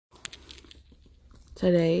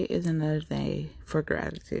Today is another day for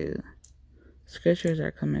gratitude. Scriptures are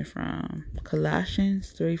coming from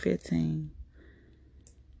Colossians 3:15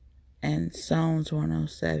 and Psalms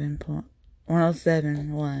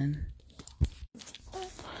 107:1.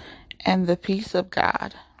 And the peace of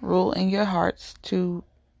God rule in your hearts, to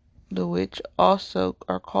the which also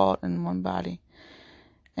are called in one body,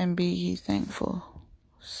 and be ye thankful.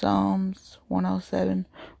 Psalms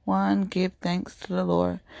 107:1. Give thanks to the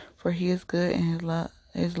Lord, for he is good, and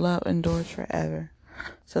his love endures forever.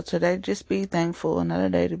 So today, just be thankful. Another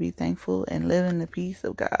day to be thankful and live in the peace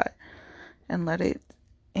of God, and let it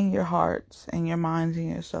in your hearts and your minds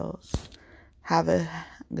and your souls. Have a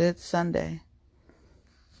good Sunday.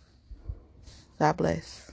 God bless.